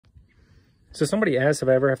So somebody asked if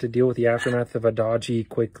I ever have to deal with the aftermath of a dodgy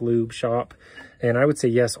quick lube shop. And I would say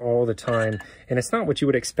yes all the time. And it's not what you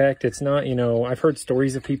would expect. It's not, you know, I've heard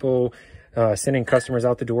stories of people sending customers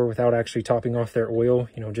out the door without actually topping off their oil,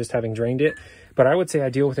 you know, just having drained it. But I would say I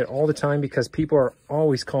deal with it all the time because people are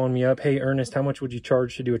always calling me up. Hey, Ernest, how much would you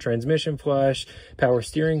charge to do a transmission flush, power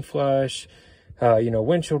steering flush, you know,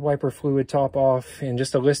 windshield wiper fluid top off, and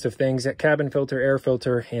just a list of things, that cabin filter, air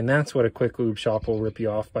filter. And that's what a quick lube shop will rip you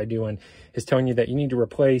off by doing, is telling you that you need to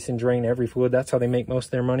replace and drain every fluid. That's how they make most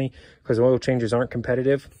of their money, because oil changes aren't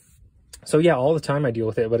competitive. So yeah, all the time I deal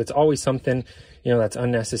with it, but it's always something, you know, that's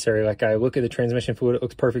unnecessary. Like I look at the transmission fluid, it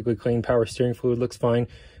looks perfectly clean. Power steering fluid looks fine,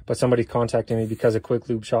 but somebody's contacting me because a quick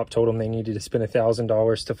lube shop told them they needed to spend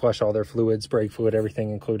 $1,000 to flush all their fluids, brake fluid,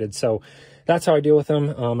 everything included. So that's how I deal with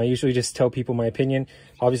them. I usually just tell people my opinion.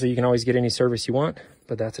 Obviously, you can always get any service you want,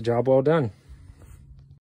 but that's a job well done.